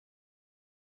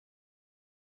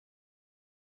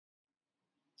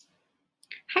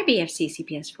Hi, BFC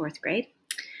CPS 4th grade.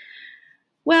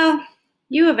 Well,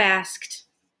 you have asked,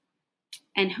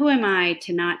 and who am I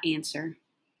to not answer?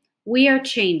 We are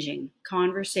changing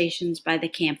Conversations by the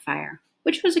Campfire,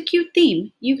 which was a cute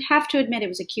theme. You have to admit it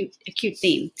was a cute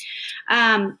theme.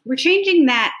 We're changing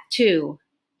that to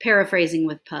Paraphrasing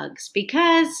with Pugs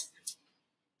because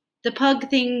the pug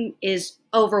thing is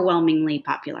overwhelmingly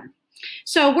popular.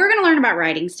 So we're going to learn about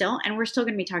writing still, and we're still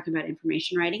going to be talking about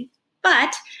information writing.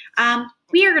 But I'm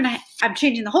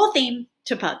changing the whole theme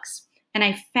to pugs. And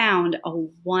I found a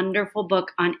wonderful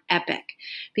book on Epic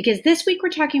because this week we're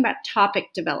talking about topic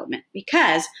development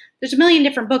because there's a million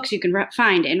different books you can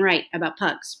find and write about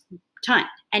pugs, ton.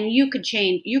 And you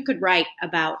could write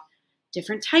about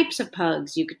different types of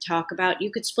pugs. You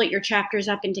could split your chapters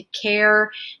up into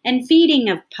care and feeding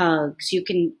of pugs. You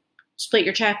can split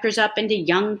your chapters up into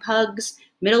young pugs,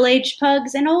 middle-aged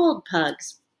pugs, and old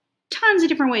pugs. Tons of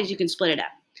different ways you can split it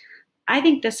up. I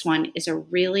think this one is a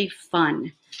really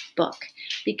fun book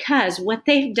because what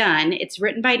they've done, it's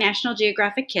written by National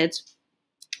Geographic Kids,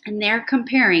 and they're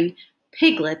comparing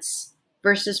piglets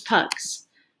versus pugs.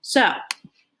 So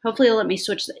hopefully it'll let me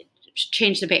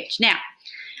change the page. Now,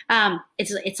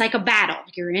 it's like a battle.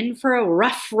 You're in for a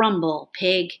rough rumble,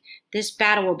 pig. This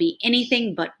battle will be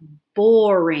anything but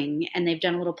boring. And they've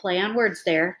done a little play on words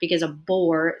there because a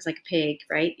boar is like a pig,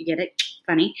 right? You get it?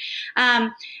 Funny.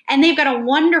 And they've got a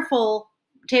wonderful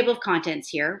table of contents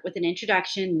here with an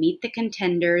introduction, meet the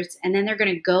contenders, and then they're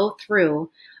going to go through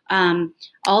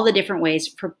all the different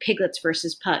ways for piglets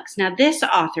versus pugs. Now, this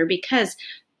author, because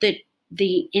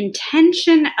the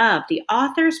intention of the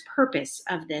author's purpose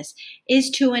of this is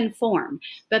to inform,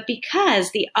 but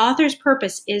because the author's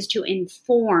purpose is to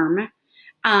inform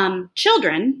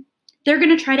children, they're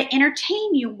going to try to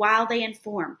entertain you while they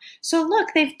inform. So look,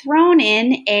 they've thrown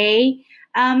in a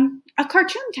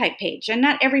cartoon type page, and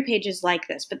not every page is like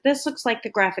this, but this looks like the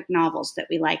graphic novels that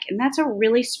we like, and that's a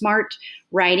really smart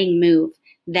writing move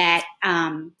that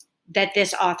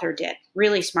this author did.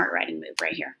 Really smart writing move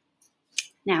right here.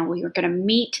 Now we are going to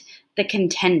meet the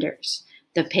contenders,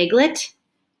 the piglet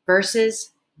versus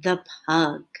the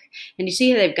pug. And you see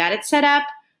how they've got it set up,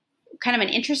 kind of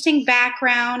an interesting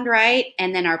background, right?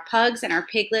 And then our pugs and our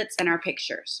piglets and our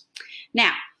pictures.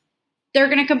 Now, they're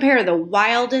going to compare the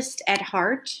wildest at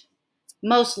heart,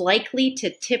 most likely to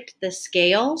tip the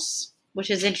scales, which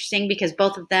is interesting because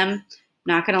both of them,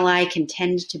 not going to lie, can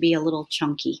tend to be a little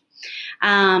chunky.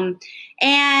 And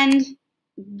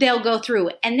they'll go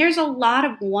through. And there's a lot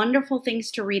of wonderful things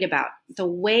to read about. The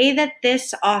way that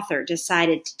this author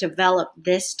decided to develop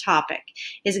this topic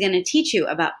is going to teach you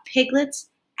about piglets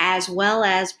as well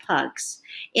as pugs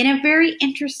in a very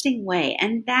interesting way.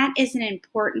 And that is an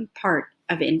important part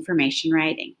of information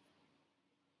writing.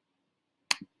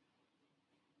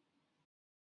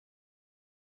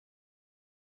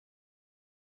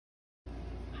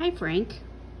 Hi, Frank.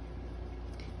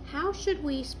 How should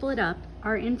we split up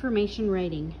our information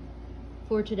writing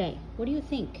for today? What do you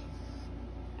think?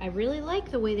 I really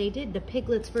like the way they did the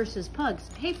piglets versus pugs.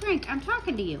 Hey, Frank, I'm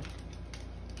talking to you.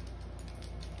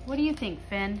 What do you think,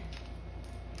 Finn?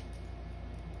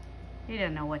 He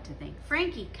doesn't know what to think.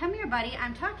 Frankie, come here, buddy.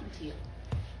 I'm talking to you.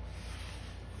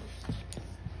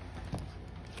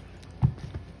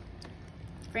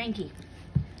 Frankie,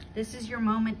 this is your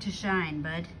moment to shine,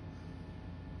 bud.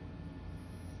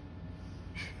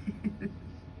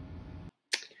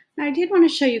 Now, I did want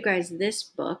to show you guys this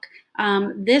book.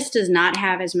 This does not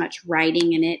have as much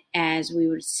writing in it as we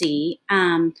would see,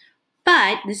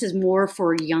 but this is more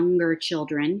for younger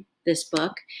children, this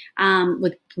book,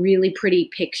 with really pretty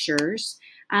pictures.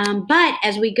 But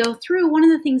as we go through, one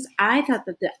of the things I thought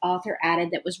that the author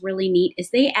added that was really neat is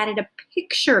they added a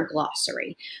picture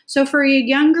glossary. So for a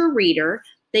younger reader,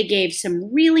 they gave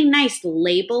some really nice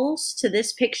labels to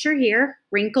this picture here: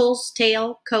 wrinkles,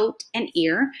 tail, coat, and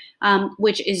ear,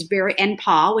 and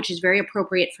paw, which is very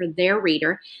appropriate for their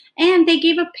reader. And they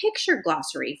gave a picture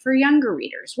glossary for younger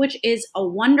readers, which is a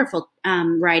wonderful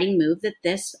writing move that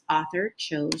this author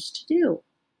chose to do.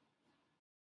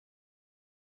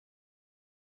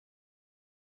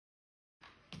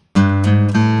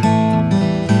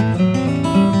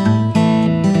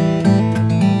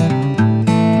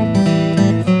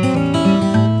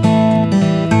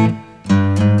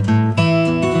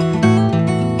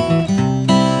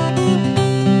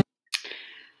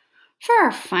 For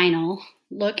our final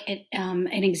look at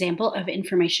an example of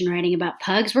information writing about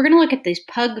pugs, we're going to look at these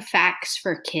pug facts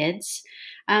for kids.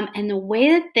 And the way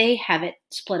that they have it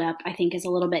split up, I think, is a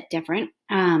little bit different.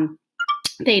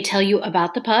 They tell you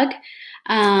about the pug,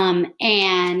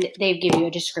 and they give you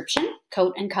a description,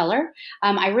 coat and color.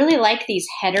 I really like these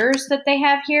headers that they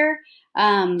have here.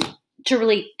 to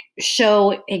really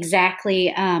show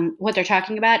exactly what they're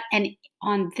talking about. And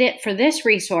for this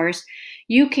resource,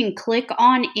 you can click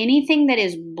on anything that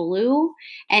is blue,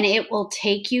 and it will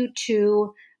take you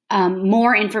to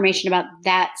more information about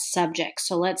that subject.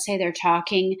 So let's say they're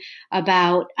talking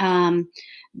about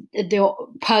the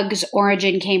pug's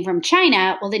origin came from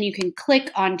China. Well, then you can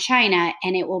click on China,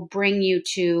 and it will bring you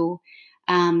to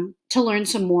learn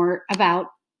some more about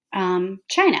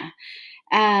China.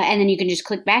 And then you can just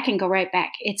click back and go right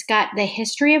back. It's got the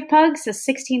history of pugs, the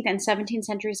 16th and 17th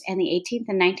centuries and the 18th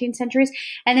and 19th centuries.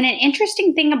 And then an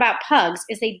interesting thing about pugs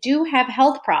is they do have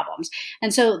health problems.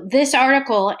 And so this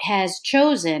article has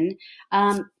chosen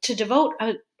to devote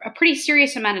a pretty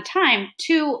serious amount of time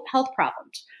to health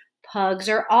problems. Pugs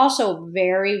are also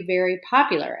very, very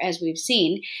popular, as we've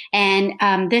seen.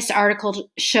 And this article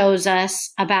shows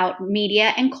us about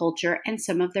media and culture and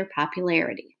some of their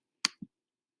popularity.